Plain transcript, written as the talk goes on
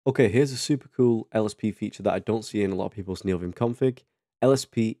Okay, here's a super cool LSP feature that I don't see in a lot of people's Neovim config,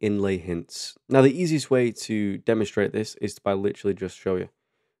 LSP Inlay Hints. Now, the easiest way to demonstrate this is by literally just show you.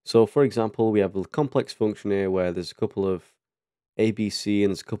 So, for example, we have a complex function here where there's a couple of A, B, C,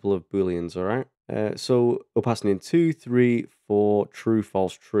 and there's a couple of booleans, all right? So we're passing in 2, 3, 4, true,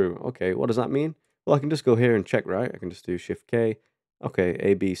 false, true. Okay, what does that mean? Well, I can just go here and check, right? I can just do Shift K. Okay,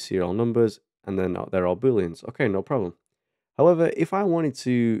 A, B, C are all numbers, and then they're all booleans. Okay, no problem. However, if I wanted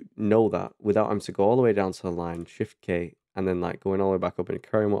to know that without having to go all the way down to the line, Shift K, and then like going all the way back up and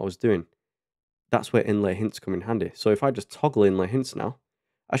carrying what I was doing, that's where inlay hints come in handy. So if I just toggle inlay hints now,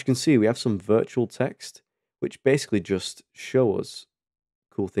 as you can see, we have some virtual text, which basically just show us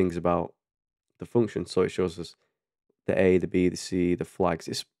cool things about the function. So it shows us the A, the B, the C, the flags.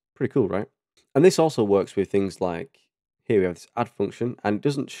 It's pretty cool, right? And this also works with things like, here we have this add function, and it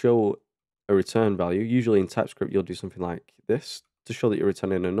doesn't show a return value. Usually in TypeScript, you'll do something like this to show that you're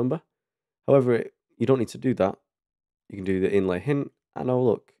returning a number. However, you don't need to do that. You can do the inlay hint, and oh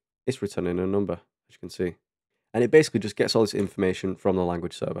look, it's returning a number, as you can see. And it basically just gets all this information from the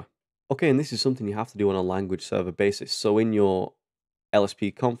language server. Okay, and this is something you have to do on a language server basis. So in your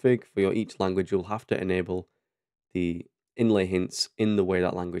LSP config for your each language, you'll have to enable the inlay hints in the way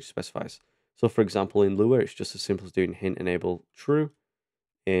that language specifies. So for example, in Lua, it's just as simple as doing hint enable true.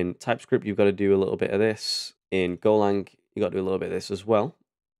 In TypeScript, you've got to do a little bit of this. In Golang, you've got to do a little bit of this as well.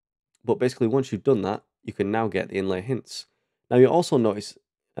 But basically, once you've done that, you can now get the inlay hints. Now, you also notice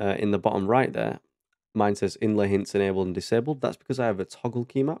in the bottom right there, mine says inlay hints enabled and disabled. That's because I have a toggle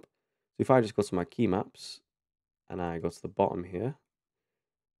key map. So if I just go to my key maps and I go to the bottom here,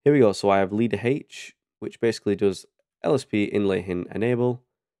 here we go. So I have leader H, which basically does LSP inlay hint enable,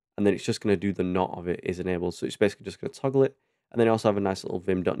 and then it's just going to do the not of it is enabled. So it's basically just going to toggle it. And then I also have a nice little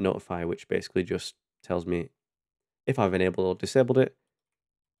vim.notify, which basically just tells me if I've enabled or disabled it.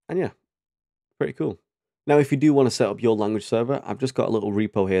 And yeah, pretty cool. Now, if you do want to set up your language server, I've just got a little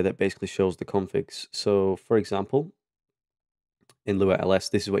repo here that basically shows the configs. So for example, in Lua LS,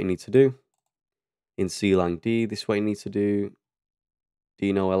 this is what you need to do. In Clang D, this is what you need to do.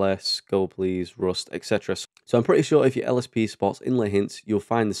 Dino LS, Go Please, Rust, etc. So I'm pretty sure if your LSP supports inlay hints, you'll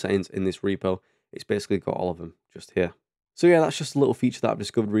find the settings in this repo. It's basically got all of them just here. So yeah, that's just a little feature that I've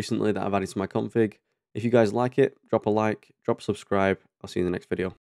discovered recently that I've added to my config. If you guys like it, drop a like, drop a subscribe. I'll see you in the next video.